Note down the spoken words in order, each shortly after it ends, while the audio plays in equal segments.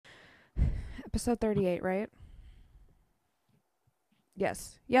Episode 38, right?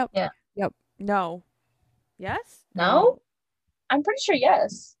 Yes. Yep. Yeah. Yep. No. Yes? No? I'm pretty sure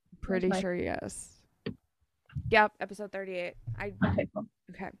yes. Where's Pretty my sure yes. Yep, episode 38. okay, cool.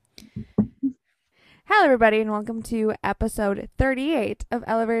 Okay. Hello everybody and welcome to episode 38 of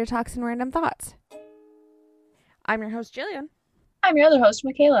Elevator Talks and Random Thoughts. I'm your host Jillian. I'm your other host,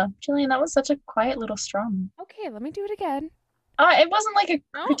 Michaela. Jillian, that was such a quiet little strum. Okay, let me do it again. It wasn't like a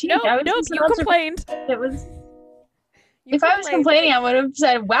critique. Nope, you complained. It was. If I was complaining, I would have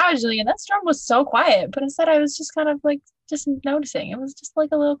said, "Wow, Jillian, that strum was so quiet." But instead, I was just kind of like just noticing. It was just like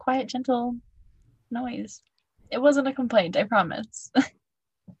a little quiet, gentle noise. It wasn't a complaint, I promise.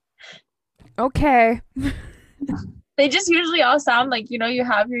 Okay. They just usually all sound like, you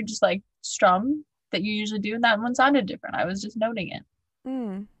have your just like strum that you usually do, and that one sounded different. I was just noting it.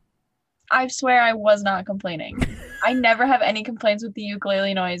 I swear I was not complaining. I never have any complaints with the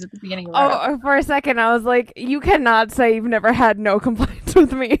ukulele noise at the beginning of our for a second I was like, you cannot say you've never had no complaints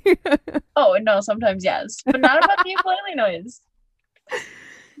with me. Oh, no, sometimes yes, but not about the ukulele noise.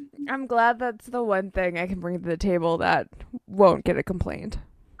 I'm glad that's the one thing I can bring to the table that won't get a complaint.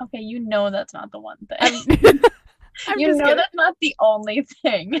 Okay, that's not the one thing. Kidding. That's not the only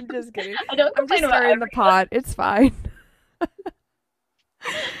thing. I'm just kidding. I don't complain about in the pot. It's fine.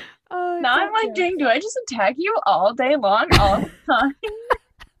 Now I'm like, dang, do I just attack you all day long, all the time?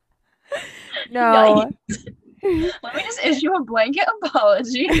 No. Let me just issue a blanket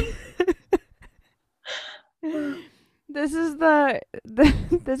apology. This is the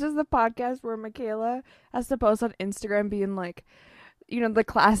podcast where Michaela has to post on Instagram being like, the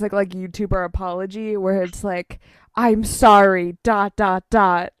classic like YouTuber apology where it's like, I'm sorry, ... It's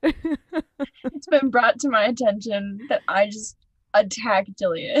been brought to my attention that I just attacked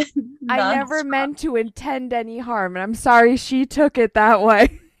Jillian. I never meant to intend any harm, and I'm sorry she took it that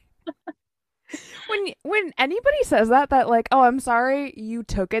way. When anybody says that like, oh, I'm sorry you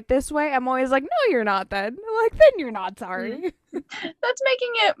took it this way, I'm always like, no, you're not then. Like, then you're not sorry. That's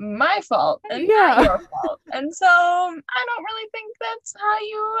making it my fault and not your fault. And so I don't really think that's how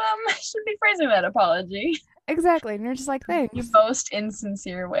you should be phrasing that apology. Exactly. And you're just like, thanks. The most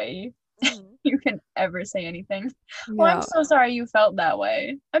insincere way you can ever say anything. Yeah. Well, I'm so sorry you felt that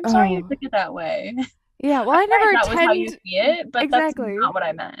way. I'm sorry you took it that way. Yeah, well, I never intended. That was how you see it, but exactly. That's not what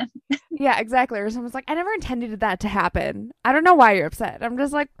I meant. Yeah, exactly. Or someone's like, I never intended that to happen. I don't know why you're upset. I'm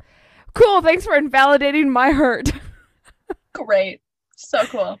just like, cool, thanks for invalidating my hurt. Great. So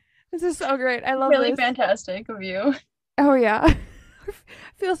cool. This is so great. I love really fantastic of you. Oh, yeah. I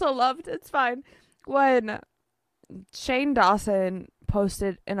feel so loved. It's fine. When Shane Dawson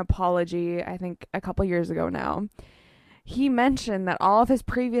posted an apology, I think a couple years ago now, he mentioned that all of his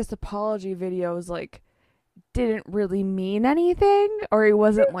previous apology videos, like, didn't really mean anything, or he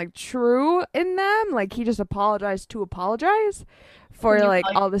wasn't like true in them. Like, he just apologized to apologize for like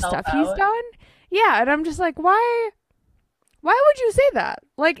all the stuff he's done. Yeah, and I'm just like, why would you say that?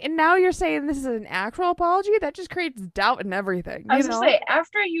 Like, and now you're saying this is an actual apology? That just creates doubt in everything. I was gonna say,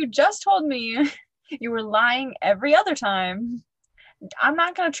 after you just told me you were lying every other time, I'm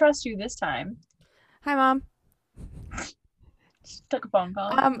not gonna trust you this time. Hi, Mom. Just took a phone call.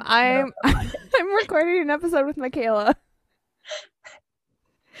 I'm recording an episode with Michaela.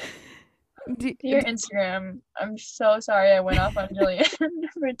 Your Instagram. I'm so sorry I went off on Jillian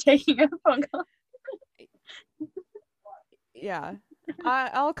for taking a phone call. Yeah.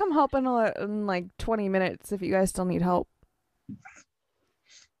 I'll come help in like 20 minutes if you guys still need help.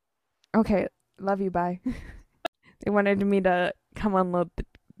 Okay. Love you. Bye. They wanted me to come unload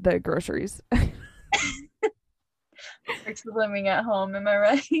the groceries. Perks of living at home, am I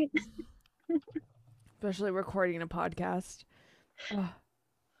right? Especially recording a podcast. Ugh.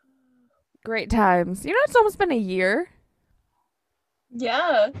 Great times. It's almost been a year.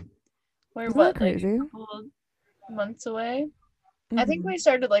 Yeah. We're what, crazy? Like a couple months away. Mm-hmm. I think we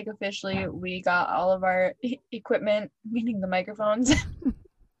started like officially, we got all of our equipment, meaning the microphones,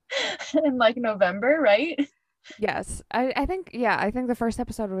 in like November, right? Yes. I think the first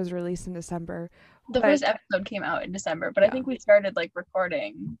episode was released in December. The first episode came out in December, but I think we started like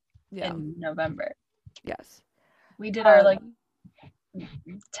recording in November. Yes. We did our like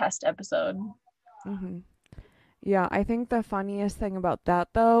test episode. Mm-hmm. Yeah, I think the funniest thing about that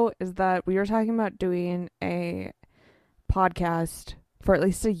though is that we were talking about doing a podcast for at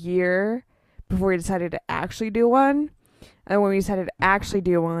least a year before we decided to actually do one. And when we decided to actually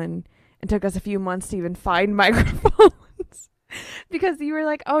do one, it took us a few months to even find microphones. Because you were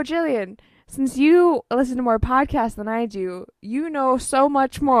like, oh, Jillian, since you listen to more podcasts than I do, you know so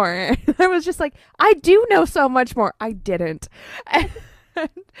much more. I was just like, I do know so much more. I didn't.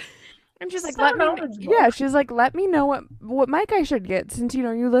 And she's like, So knowledgeable. yeah, she's like, let me know what mic I should get since, you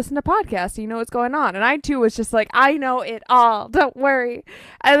know, you listen to podcasts, you know what's going on. And I too was just like, I know it all. Don't worry.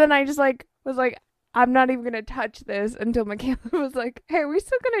 And then I just like was like, I'm not even gonna touch this until Michaela was like, hey, are we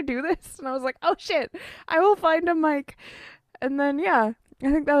still gonna do this? And I was like, oh shit, I will find a mic. And then yeah,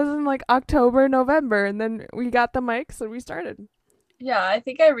 I think that was in like October, November, and then we got the mics and we started. Yeah, I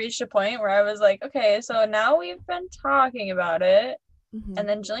think I reached a point where I was like, okay, so now we've been talking about it. And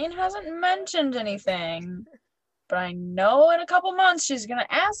then Jillian hasn't mentioned anything. But I know in a couple months she's going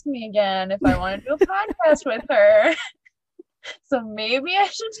to ask me again if I want to do a podcast with her. So maybe I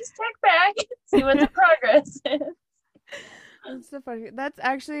should just check back and see what the progress is. That's so funny.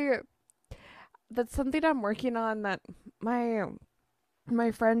 That's something I'm working on that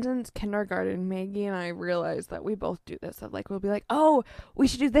my friends in kindergarten, Maggie and I, realized that we both do this. Of like, we'll be like, oh, we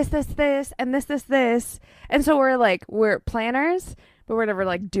should do this, this, this, and this. And so we're planners, but we're never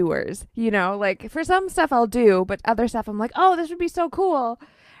like doers, you know? Like for some stuff I'll do, but other stuff I'm like, oh, this would be so cool.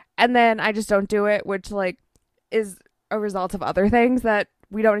 And then I just don't do it, which like is a result of other things that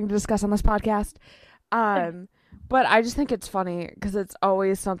we don't need to discuss on this podcast. But I just think it's funny because it's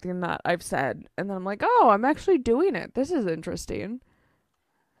always something that I've said. And then I'm like, oh, I'm actually doing it. This is interesting.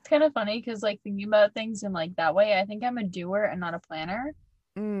 It's kind of funny because like thinking about things in like that way, I think I'm a doer and not a planner.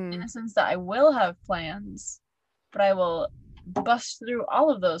 In the sense that I will have plans, but I will bust through all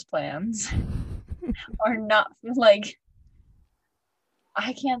of those plans or not. Like,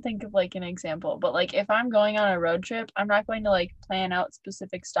 I can't think of like an example, but like if I'm going on a road trip, I'm not going to like plan out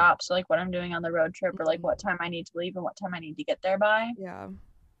specific stops, so, like what I'm doing on the road trip or like what time I need to leave and what time I need to get there by. Yeah.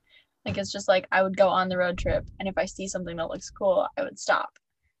 Like it's just like I would go on the road trip, and if I see something that looks cool, I would stop.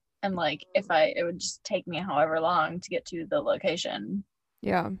 And like it would just take me however long to get to the location.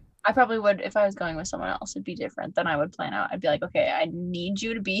 Yeah. I probably would, if I was going with someone else, it'd be different than I would plan out. I'd be like, okay, I need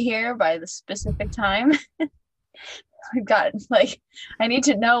you to be here by the specific time. I've got like, I need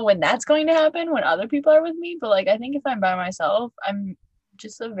to know when that's going to happen when other people are with me. But like, I think if I'm by myself, I'm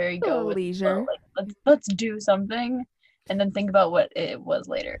just a very go with leisure. Like, let's do something and then think about what it was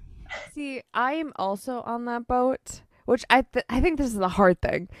later. See, I am also on that boat, which I think this is the hard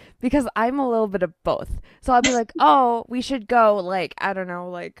thing because I'm a little bit of both. So I'll be like, oh, we should go, like, I don't know,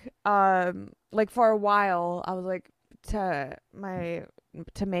 like for a while I was like to Maggie,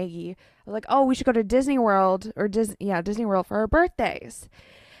 I was like, oh, we should go to Disney World or Disney World for our birthdays.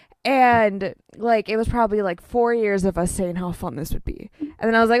 And like it was probably like 4 years of us saying how fun this would be. And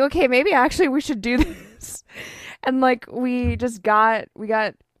then I was like, okay, maybe actually we should do this. And like we got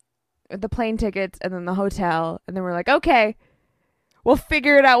the plane tickets and then the hotel, and then we're like, okay, we'll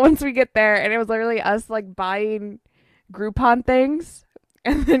figure it out once we get there. And it was literally us like buying Groupon things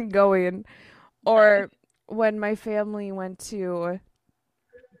and then going. Or when my family went to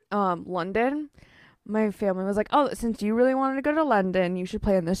London, my family was like, oh, since you really wanted to go to London, you should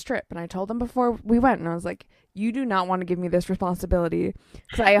plan this trip. And I told them before we went, and I was like, you do not want to give me this responsibility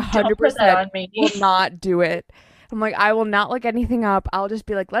because I 100% will not do it. I'm like, I will not look anything up. I'll just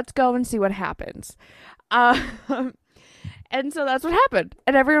be like, let's go and see what happens. And so that's what happened.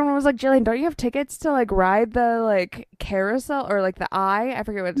 And everyone was like, Jillian, don't you have tickets to like ride the like carousel or like the Eye? I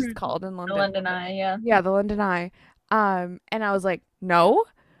forget what it's called in London. The London Eye, yeah. Yeah, the London Eye. And I was like, no,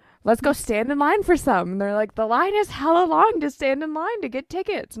 let's go stand in line for some. And they're like, the line is hella long to stand in line to get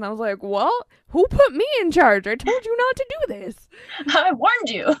tickets. And I was like, well, who put me in charge? I told you not to do this. I warned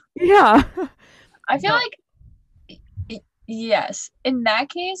you. Yeah. I feel like yes, in that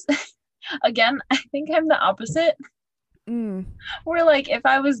case, again, I think I'm the opposite. Where like if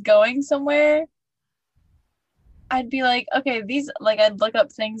I was going somewhere, I'd be like, okay, I'd look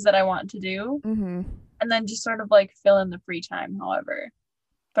up things that I want to do, and then just sort of like fill in the free time, however.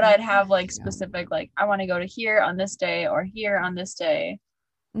 But I'd have like specific, like I want to go to here on this day or here on this day,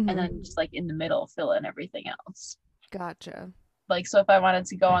 and then just like in the middle fill in everything else. Gotcha. Like, so if I wanted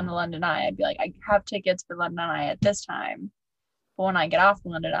to go on the London Eye, I'd be like, I have tickets for London Eye at this time. But when I get off the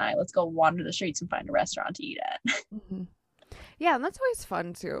London Eye, let's go wander the streets and find a restaurant to eat at. Yeah, and that's always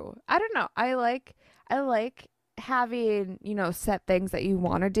fun too. I don't know. I like having, you know, set things that you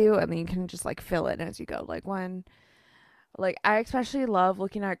want to do, and then you can just like fill in as you go. Like I especially love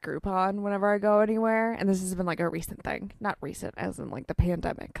looking at Groupon whenever I go anywhere, and this has been like a recent thing. Not recent as in like the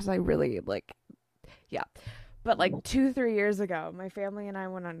pandemic, because I really like, yeah. But like 2-3 years ago, my family and I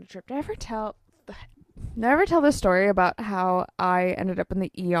went on a trip. Did I ever tell this story about how I ended up in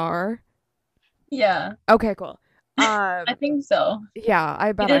the ER? Yeah. Okay, cool. I think so. Yeah,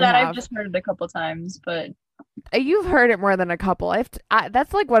 I bet Either that I've just heard it a couple times, but you've heard it more than a couple.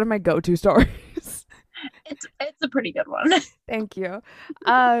 That's like one of my go-to stories. It's a pretty good one. Thank you.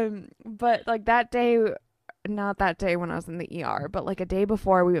 But like that day, not that day when I was in the ER, but like a day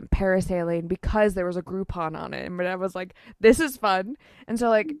before we went parasailing because there was a Groupon on it, and I was like, "This is fun." And so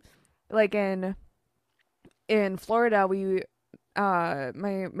like in Florida, we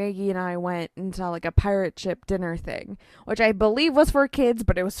my Maggie and I went and saw like a pirate ship dinner thing, which I believe was for kids,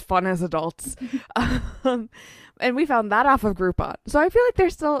 but it was fun as adults. um, and we found that off of Groupon. So I feel like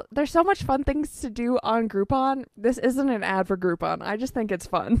there's so much fun things to do on Groupon. This isn't an ad for Groupon. I just think it's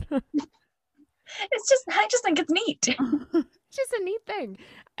fun. I just think it's neat. It's just a neat thing.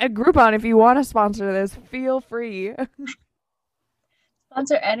 At Groupon, if you want to sponsor this, feel free.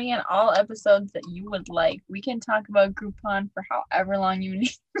 Sponsor any and all episodes that you would like. We can talk about Groupon for however long you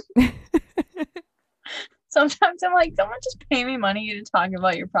need. Sometimes I'm like, someone just pay me money to talk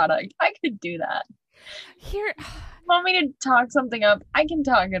about your product. I could do that. Here, want me to talk something up? I can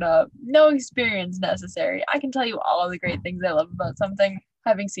talk it up. No experience necessary. I can tell you all of the great things I love about something,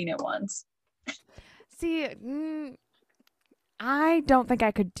 having seen it once. See, I don't think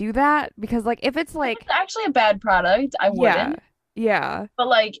I could do that because, like, if it's like it's actually a bad product, I wouldn't. Yeah. But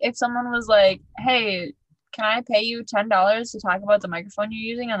like, if someone was like, "Hey, can I pay you $10 to talk about the microphone you're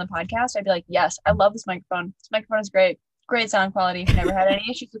using on the podcast?" I'd be like, "Yes, I love this microphone. This microphone is great. Great sound quality. Never had any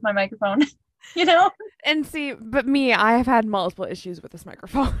issues with my microphone." You know? And see, but me, I have had multiple issues with this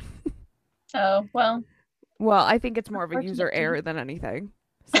microphone. Oh, well. Well, I think it's more of a user error than anything.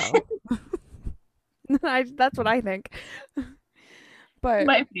 So that's what I think. But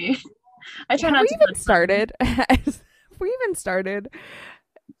might be. I try not to even started. Have we even started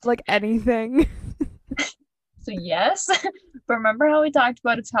like anything? So yes. But remember how we talked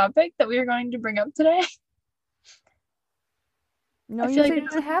about a topic that we were going to bring up today? No, you said you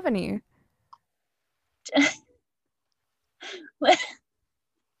didn't have any. You said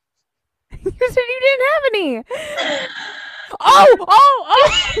you didn't have any. Oh!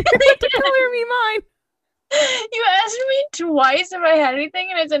 You have to color me mine. You asked me twice if I had anything,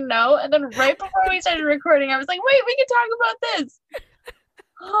 and I said no. And then right before we started recording, I was like, "Wait, we can talk about this."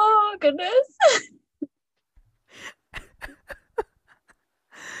 Oh goodness.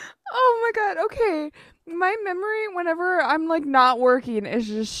 Oh my god. Okay, my memory whenever I'm like not working is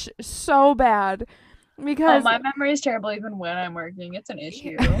just so bad. Because my memory is terrible even when I'm working. It's an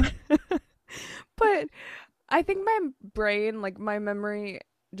issue. But I think my brain, like my memory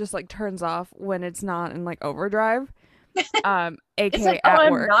just like turns off when it's not in like overdrive. aka it's like,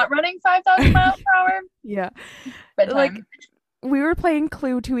 at work. I'm not running 5,000 miles per hour. Yeah. Bedtime. Like we were playing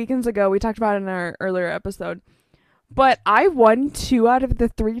Clue 2 weekends ago. We talked about it in our earlier episode. But I won 2 out of the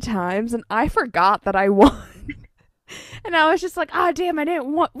 3 times and I forgot that I won. And I was just like, damn, I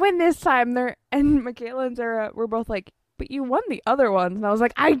didn't win this time. And Michaela and Sarah were both like, but you won the other ones. And I was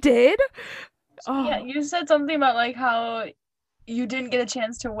like, I did? Oh. Yeah, you said something about like how you didn't get a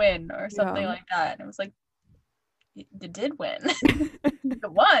chance to win or something like that. And it was like, you did win. You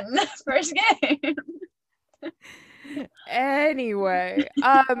won first game. Anyway,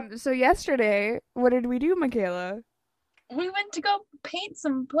 so yesterday, what did we do, Michaela? We went to go paint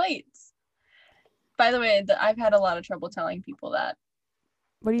some plates. By the way, I've had a lot of trouble telling people that.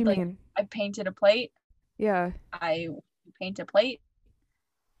 What do you mean? I painted a plate. Yeah. I paint a plate.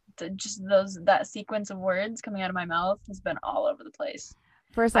 Just that sequence of words coming out of my mouth has been all over the place.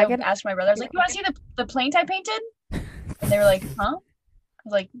 For a second, I asked my brother, I was like, "You want to see the plate I painted?" And they were like, "Huh?" I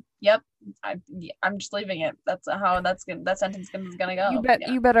was like, "Yep, I'm just leaving it. That's how that sentence is gonna go."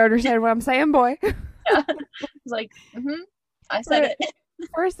 You better understand what I'm saying, boy. Yeah. I was like, I said it.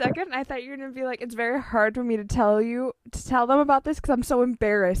 For a second, I thought you were gonna be like, it's very hard for me to tell them about this because I'm so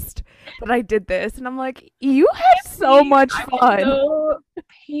embarrassed that I did this, and I'm like, you had so much fun. Go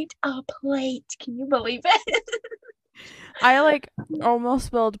paint a plate. Can you believe it? I like almost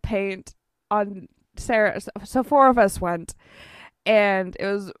spilled paint on Sarah. So 4 of us went, and it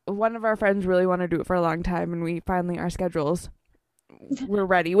was one of our friends really wanted to do it for a long time, and we finally our schedules were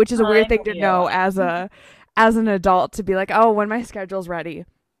ready, which is a weird thing to know as an adult, to be like, oh, when my schedule's ready.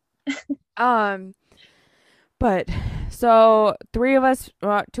 But so 2 of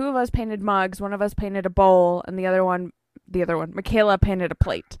us painted mugs, one of us painted a bowl, and the other one, Michaela painted a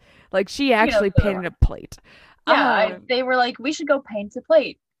plate. Like she actually painted a plate. Yeah, they were like, we should go paint a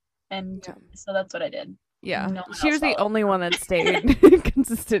plate, and so that's what I did. Yeah, she was the only one that stayed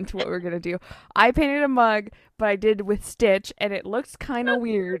consistent to what we were gonna do. I painted a mug, but I did with Stitch, and it looked kind of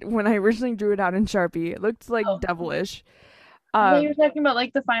weird when I originally drew it out in Sharpie. It looked like devilish. I thought you were talking about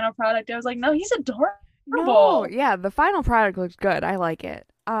like the final product. I was like, no, he's adorable. No, yeah, the final product looks good. I like it.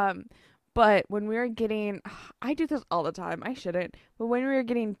 But when we were getting, I do this all the time. I shouldn't. But when we were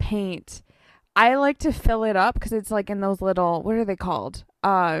getting paint, I like to fill it up because it's like in those little, what are they called?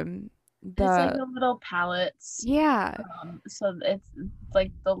 It's like The the little pallets. yeah, So it's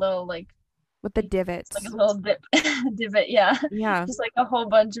like the little like with the it's like a divots. little divot, yeah. Yeah, Just like a whole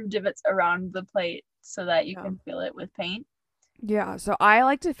bunch of divots around the plate so that you yeah, can fill it with paint. yeah. So I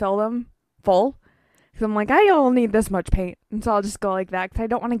like to fill them full because I'm like, I only need this much paint, and so I'll just go like that because I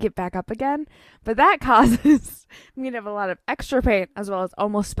don't want to get back up again. But that causes me to have a lot of extra paint as well as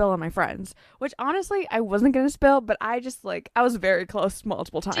almost spill on my friends, which honestly I wasn't gonna spill, but I just like I was very close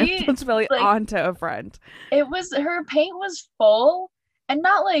multiple times to spilling Like onto a friend. it was her paint was full and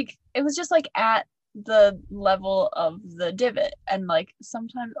not like it was just like at the level of the divot and like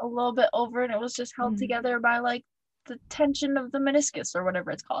sometimes a little bit over and it was just held Mhm. together by like the tension of the meniscus or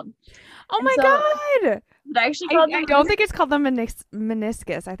whatever it's called. Oh And my so god! I actually called I them don't think it's called the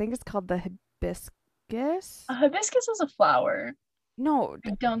meniscus. I think it's called the hibiscus. a hibiscus is a flower. No,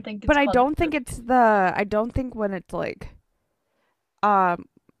 I don't think but it's I called don't think it's the. I don't think when it's like, um,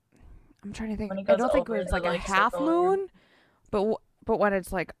 I'm trying to think. when it I goes don't think when over it's the like a like half circle. moon, but when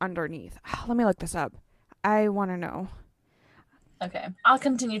it's like underneath. Let me look this up. I want to know. Okay, I'll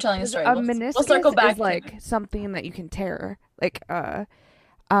continue telling the 'Cause story. a We'll circle meniscus is back to like something that you can tear, like a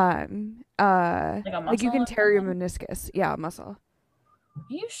like you muscle can or tear your something. meniscus. Yeah, muscle. Are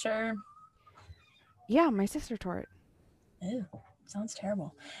you sure? Yeah, my sister tore it. Ew, sounds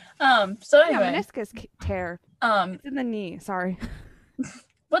terrible. So Yeah, anyway, tear. um, It's in the knee. Sorry.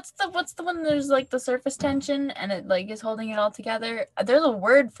 what's the one there's like the surface tension and it like is holding it all together? There's a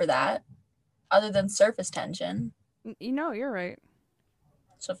word for that other than surface tension. You know, you're right.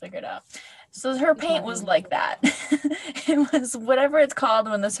 She'll figure it out. So her It's my paint was brain. like that. It was whatever it's called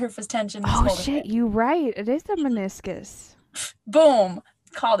when the surface tension is Oh holding shit, it. you right. It is the meniscus. Boom,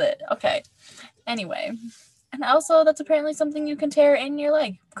 called it. Okay. Anyway, and also that's apparently something you can tear in your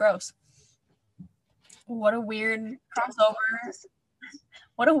leg. Gross. What a weird crossover.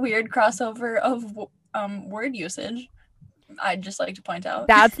 What a weird crossover of word usage. I'd just like to point out.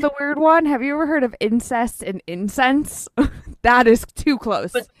 That's the weird one. Have you ever heard of incest and incense? That is too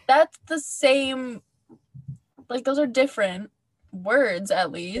close. But that's the same. Like those are different words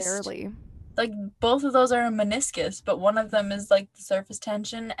at least. Barely. Like both of those are a meniscus, but one of them is like the surface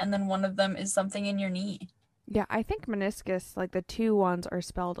tension, and then one of them is something in your knee. Yeah, I think meniscus, like the two ones are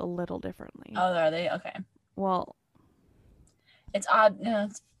spelled a little differently. Oh, are they? Okay. Well, It's odd. No,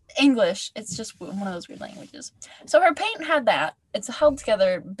 it's English. It's just one of those weird languages. So her paint had that. It's held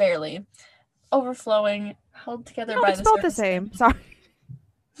together barely, overflowing, held together no, by it's the spelled the surface same. tension.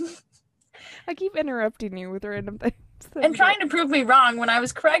 Sorry. I keep interrupting you with random things. And trying to prove me wrong when I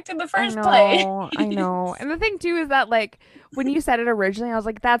was correct in the first place. I know. And the thing too is that like when you said it originally, I was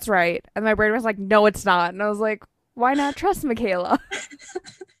like, "That's right," and my brain was like, "No, it's not." And I was like, "Why not trust Michaela?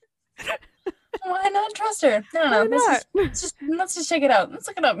 Why not trust her? No, Why not?" Let's just check it out. Let's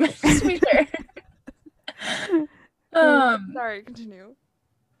look it up. Sweeter. Sorry, continue.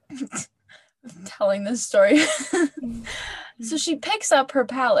 Telling this story. So she picks up her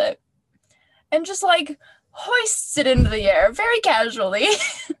palette and just like hoists it into the air very casually.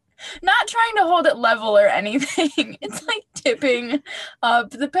 Not trying to hold it level or anything. It's like tipping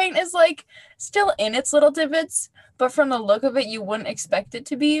up. The paint is like still in its little divots, but from the look of it, you wouldn't expect it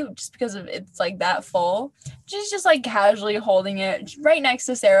to be just because of it's like that full. She's just like casually holding it right next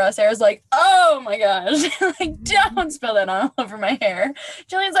to Sarah. Sarah's like, "Oh my gosh, like don't spill that all over my hair."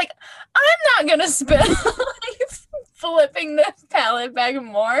 Jillian's like, "I'm not gonna spill." Like, flipping the palette back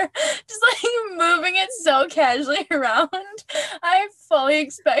more, just like moving it so casually around. I fully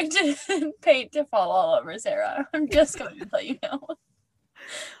expected paint to fall all over Sarah. I'm just going to let you know.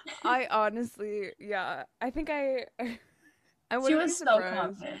 I honestly, yeah, I think I She wouldn't be was so surprised.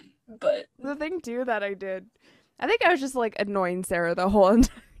 confident, but The thing too that I did, I think I was just like annoying Sarah the whole entire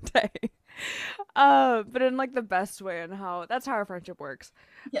day. But in like the best way and how that's how our friendship works.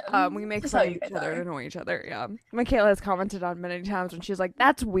 yeah, We make just fun how of you each guys other and are. annoy each other. Yeah. Michaela has commented on many times when she's like,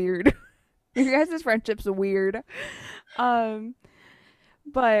 "That's weird." Your guys' friendship's weird. Um,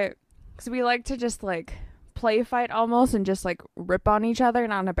 but because we like to just like play fight almost and just like rip on each other,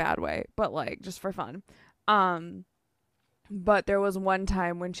 not in a bad way, but like just for fun. Um, but there was one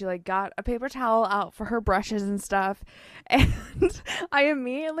time when she like got a paper towel out for her brushes and stuff, and I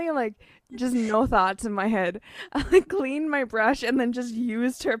immediately like just no thoughts in my head. I like cleaned my brush and then just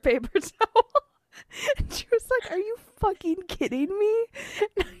used her paper towel. And she was like, "Are you fucking kidding me?"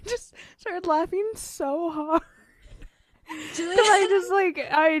 And I just started laughing so hard. Because I just like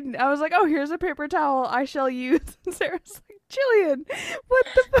I was like, "Oh, here's a paper towel I shall use." And Sarah's like, "Jillian, what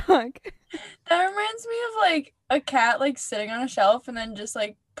the fuck?" That reminds me of like a cat like sitting on a shelf and then just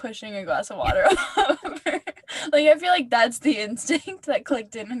like pushing a glass of water over. Like, I feel like that's the instinct that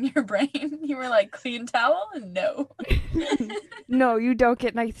clicked in your brain. You were like, clean towel? No. No, you don't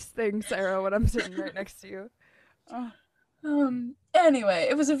get nice things, Sarah, when I'm sitting right next to you. Anyway,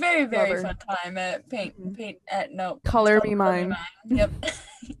 it was a very, very fun time at Color Me Mine. Yep.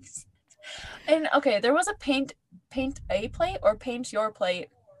 And okay, there was a paint a plate or paint your plate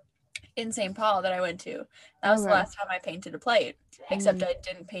in St. Paul that I went to. That was the last time I painted a plate. Except I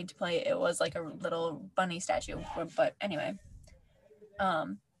didn't paint a plate. It was like a little bunny statue. But anyway.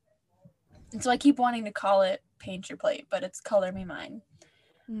 And so I keep wanting to call it Paint Your Plate, but it's Color Me Mine.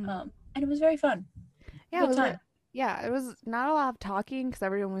 And it was very fun. Yeah, it was not a lot of talking because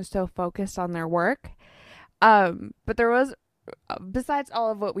everyone was so focused on their work. But there was, besides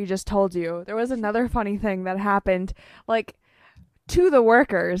all of what we just told you, there was another funny thing that happened, like, to the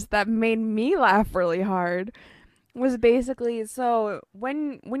workers that made me laugh really hard. Was basically, so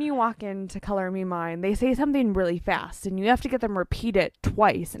when you walk into Color Me Mine, they say something really fast, and you have to get them repeat it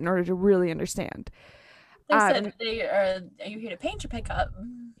twice in order to really understand. They said, are you here to paint or pick up?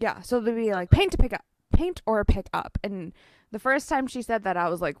 Yeah, so they'd be like, paint or pick up. And the first time she said that, I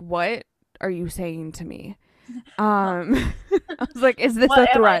was like, what are you saying to me? I was like, is this a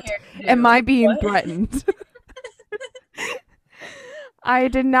threat? Am I being threatened? I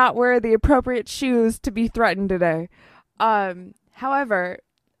did not wear the appropriate shoes to be threatened today. However,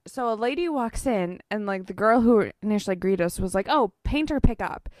 so a lady walks in, and like the girl who initially greeted us was like, oh, paint or pick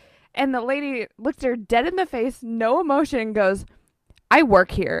up. And the lady looked her dead in the face, no emotion, goes, I work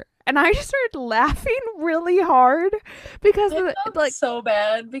here. And I just started laughing really hard because like so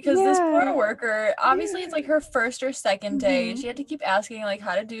bad because this poor worker, obviously it's like her first or second day. She had to keep asking like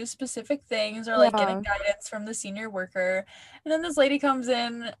how to do specific things or like getting guidance from the senior worker. And then this lady comes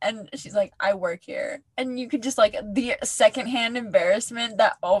in and she's like, I work here. And you could just like the secondhand embarrassment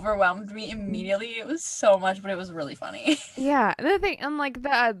that overwhelmed me immediately. It was so much, but it was really funny. Yeah. And the thing, and like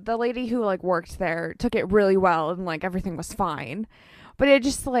the lady who like worked there took it really well and like everything was fine. But it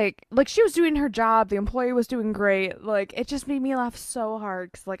just like she was doing her job. The employee was doing great. Like it just made me laugh so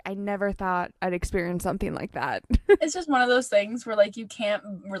hard because like I never thought I'd experience something like that. It's just one of those things where like you can't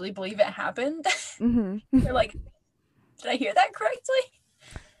really believe it happened. You're like, did I hear that correctly?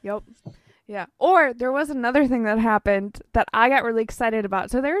 Yep. Yeah. Or there was another thing that happened that I got really excited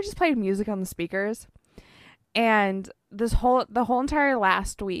about. So they were just playing music on the speakers, and the whole entire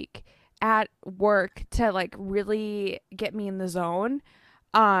last week at work to like really get me in the zone,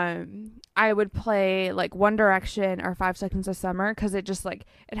 I would play like One Direction or 5 Seconds of Summer because it just like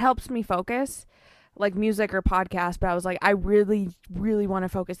it helps me focus, like music or podcast. But I was like, I really want to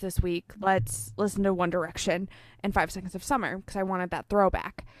focus this week. Let's listen to One Direction and 5 Seconds of Summer because I wanted that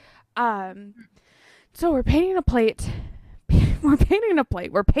throwback. So we're painting a plate. We're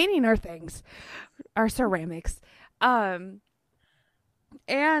painting our things, our ceramics. And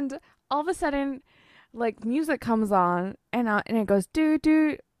all of a sudden, like, music comes on, and it goes, do.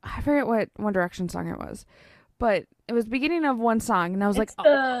 I forget what One Direction song it was, but it was the beginning of one song, and I was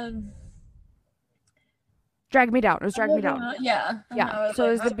Drag Me Down. It was Drag Me Down. Yeah. Yeah. So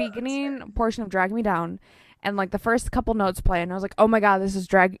it was the beginning portion of Drag Me Down, and, like, the first couple notes play, and I was like, oh my god, this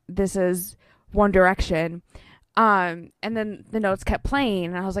is One Direction. And then the notes kept playing,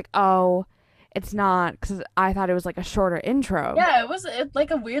 and I was like, oh, it's not, because I thought it was like a shorter intro. Yeah, it was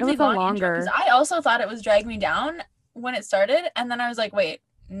like a weirdly longer intro, I also thought it was Drag Me Down when it started, and then I was like, wait,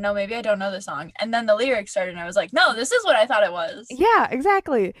 no, maybe I don't know the song. And then the lyrics started, and I was like, no, this is what I thought it was. Yeah,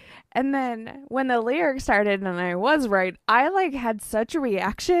 exactly. And then when the lyrics started and I was right, I like had such a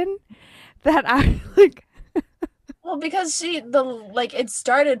reaction that I like well, because it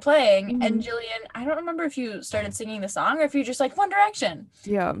started playing, and Jillian, I don't remember if you started singing the song or if you just like One Direction.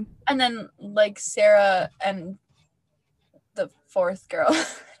 Yeah. And then like Sarah and the fourth girl, I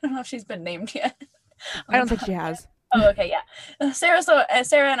don't know if she's been named yet. I don't think she has. Oh, okay, yeah. Sarah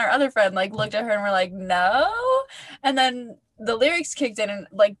and our other friend like looked at her and were like, no. And then the lyrics kicked in, and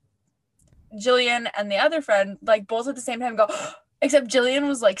like Jillian and the other friend like both at the same time go, except Jillian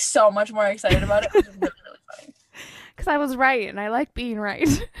was like so much more excited about it, which was really, really funny. Because I was right, and I like being right.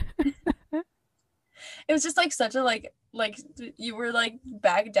 It was just like such a like you were like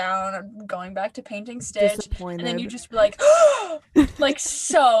back down or going back to painting Stitch, and then you just were like like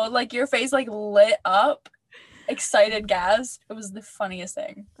so like your face like lit up, excited gasp. It was the funniest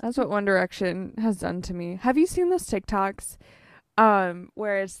thing. That's what One Direction has done to me. Have you seen those TikToks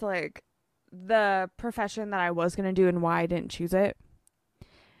where it's like the profession that I was gonna do and why I didn't choose it?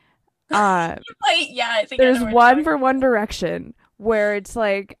 Yeah, I think there's one for One Direction where it's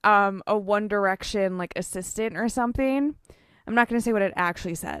like a One Direction like assistant or something, I'm not gonna say what it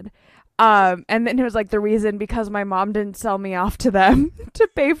actually said. And then it was like the reason because my mom didn't sell me off to them to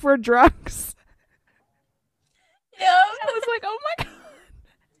pay for drugs. Yeah. I was like, oh my god.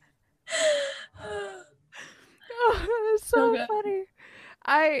 Oh, that's so funny.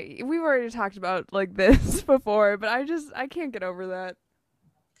 We've already talked about like this before, but I can't get over that.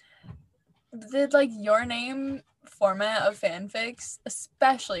 Did like your name format of fanfics,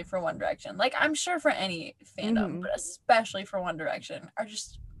 especially for One Direction, like I'm sure for any fandom, but especially for One Direction, are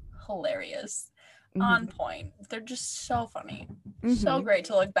just hilarious. On point. They're just so funny. So great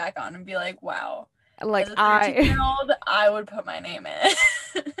to look back on and be like, wow. Like as a 13-year-old, I would put my name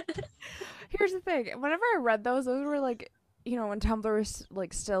in. Here's the thing. Whenever I read those were like, you know, when Tumblr was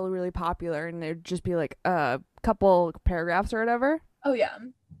like still really popular and there'd just be like a couple paragraphs or whatever. Oh yeah.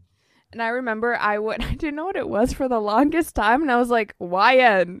 And I remember I didn't know what it was for the longest time, and I was like,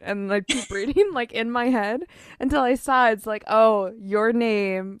 YN, and like keep reading like in my head until I saw it's like, oh, your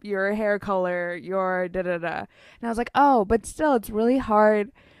name, your hair color, your da da da. And I was like, oh, but still it's really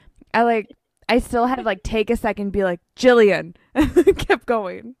hard. I still had to like take a second and be like, Jillian. Kept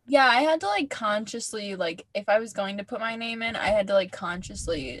going. Yeah, I had to like consciously, like if I was going to put my name in, I had to like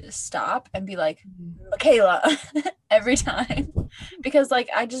consciously stop and be like, Michaela every time. Because like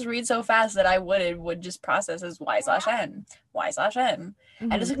I just read so fast that I would just process as Y/N, Y/N.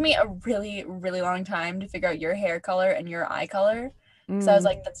 And it took me a really, really long time to figure out your hair color and your eye color. So I was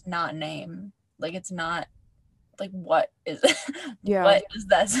like, that's not a name. Like it's not. Like what does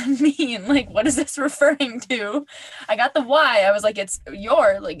that mean? Like what is this referring to? I got the Y. I was like, it's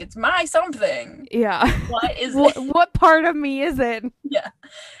my something. Yeah. What is it? What part of me is it? Yeah.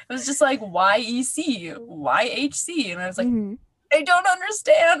 It was just like YEC, YHC. And I was like, I don't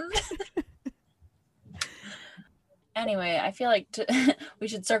understand. Anyway, I feel like we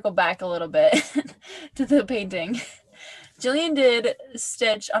should circle back a little bit to the painting. Jillian did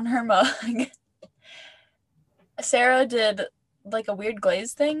Stitch on her mug. Sarah did like a weird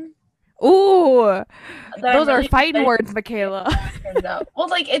glaze thing. Ooh, those are fighting words, Michaela. Well,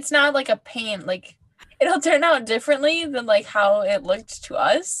 like it's not like a paint. Like it'll turn out differently than like how it looked to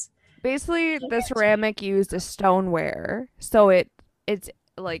us. Basically, the ceramic used a stoneware, so it's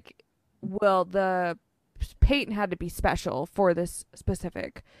like, well, the paint had to be special for this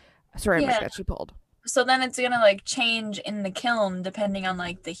specific ceramic that she pulled. So then it's gonna like change in the kiln depending on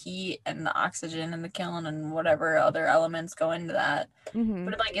like the heat and the oxygen in the kiln and whatever other elements go into that.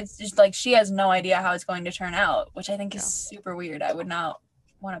 But like it's just like she has no idea how it's going to turn out, which I think is super weird. I would not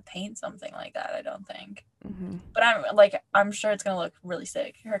want to paint something like that, I don't think. But I'm sure it's gonna look really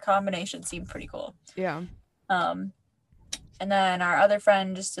sick. Her combination seemed pretty cool. Yeah. And then our other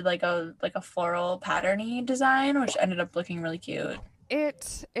friend just did like a floral patterny design, which ended up looking really cute.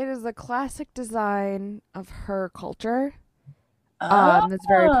 It is a classic design of her culture. That's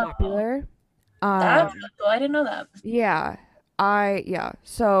very popular. That's really cool. I didn't know that. Yeah.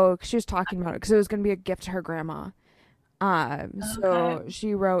 So she was talking about it because it was going to be a gift to her grandma. So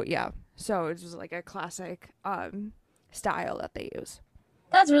she wrote, so it was like a classic style that they use.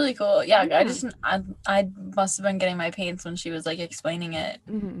 That's really cool. Yeah, I must have been getting my paints when she was like explaining it.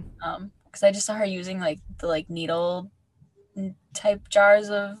 Because I just saw her using like the like needle type jars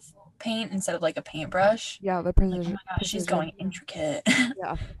of paint instead of like a paintbrush. Yeah, the precision. Like, oh my gosh, she's going intricate.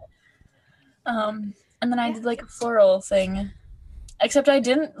 Yeah. And then I did like a floral thing, except I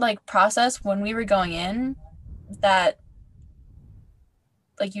didn't like process when we were going in that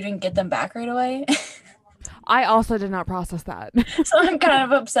like you didn't get them back right away. I also did not process that. So I'm kind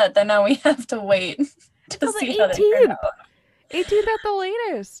of upset that now we have to wait to see how they turn out. 18th at the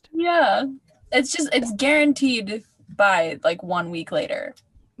latest. Yeah. It's guaranteed by like 1 week later.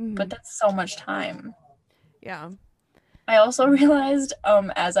 But that's so much time. Yeah. I also realized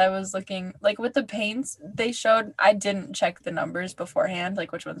as I was looking, like with the paints, they showed, I didn't check the numbers beforehand,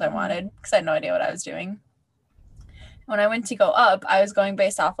 like which ones I wanted, because I had no idea what I was doing. When I went to go up, I was going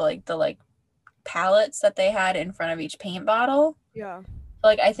based off of like the like palettes that they had in front of each paint bottle. Yeah.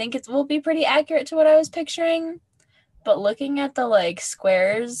 Like I think it will be pretty accurate to what I was picturing. But looking at the like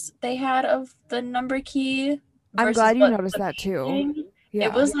squares they had of the number key, I'm glad you noticed that too. Yeah.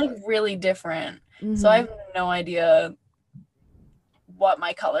 It was like really different. So I have no idea what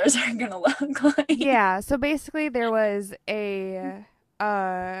my colors are gonna look like. Yeah, so basically there was a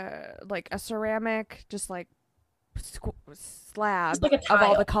like a ceramic just like slab like of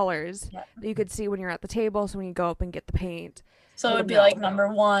all the colors that you could see when you're at the table, so when you go up and get the paint. So it would be no. like number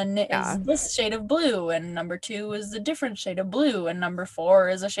 1 Yeah. is this shade of blue, and number 2 is a different shade of blue, and number 4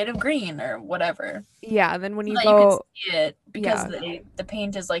 is a shade of green or whatever. Yeah, and then when So you that go, you can see it, because yeah. the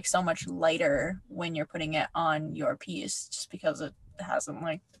paint is like so much lighter when you're putting it on your piece, just because it hasn't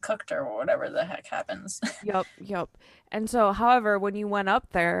like cooked or whatever the heck happens. Yep. And so, however, when you went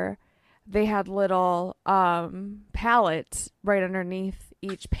up there, they had little palettes right underneath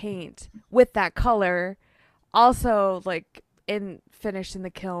each paint with that color, also like in finished in the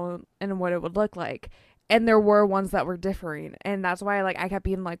kiln and what it would look like. And there were ones that were differing, and that's why like I kept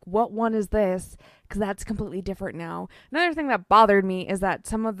being like, "What one is this?" Because that's completely different now. Another thing that bothered me is that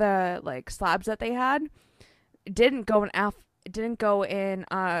some of the like slabs that they had didn't go in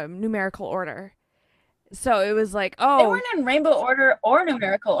numerical order. So it was like, They oh, weren't in rainbow order or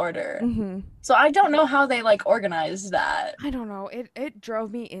numerical order. mm-hmm. So I don't know how they like organized that. I don't know. It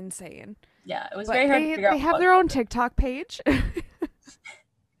drove me insane. Yeah, it was But very hard to figure out. They have their own TikTok page,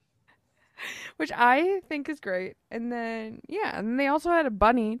 which I think is great. And then yeah, and they also had a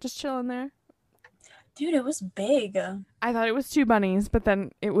bunny just chilling there. Dude, it was big. I thought it was two bunnies, but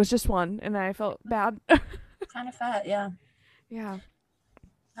then it was just one, and I felt bad. Kind of fat, yeah. Yeah.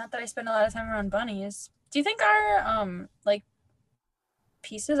 Not that I spend a lot of time around bunnies. Do you think our like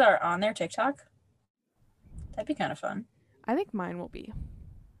pieces are on their TikTok? That'd be kind of fun. I think mine will be.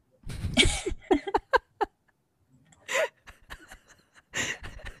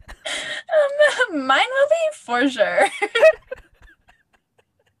 Mine will be for sure.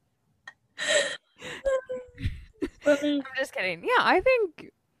 I'm just kidding. Yeah, I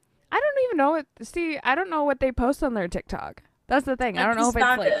think I don't even know what. See, I don't know what they post on their TikTok. That's the thing. I don't know if it's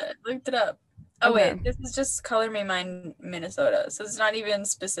like. Looked it up. Oh Okay. wait, this is just Color Me Mine, Minnesota, so it's not even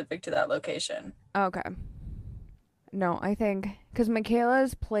specific to that location. Okay. No, I think because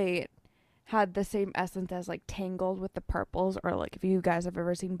Michaela's plate had the same essence as like Tangled with the purples, or like if you guys have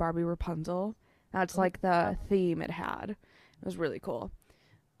ever seen Barbie Rapunzel, that's like the theme it had. It was really cool.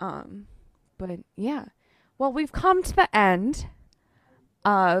 But yeah. Well, we've come to the end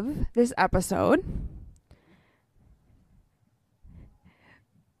of this episode.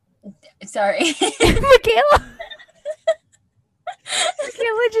 Sorry. Michaela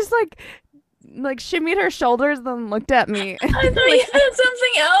just like shimmied her shoulders and then looked at me. I thought you said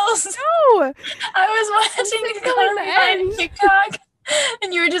something else. No. I was watching Color Me Mine TikTok,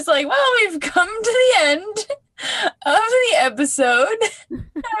 and you were just like, well, we've come to the end of the episode.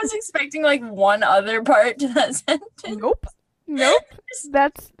 I was expecting like one other part to that sentence. Nope.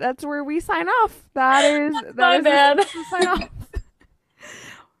 That's where we sign off. That my is bad. Sign off.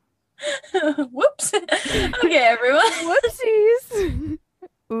 Whoops. Okay, everyone. Whoopsies.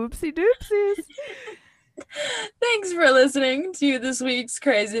 Oopsie doopsies. Thanks for listening to this week's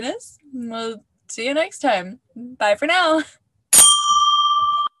craziness. We'll see you next time. Bye for now.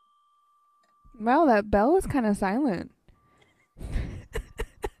 Wow, that bell was kind of silent. I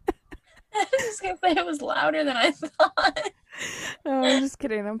was just gonna say it was louder than I thought. No, I'm just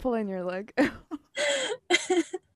kidding. I'm pulling your leg.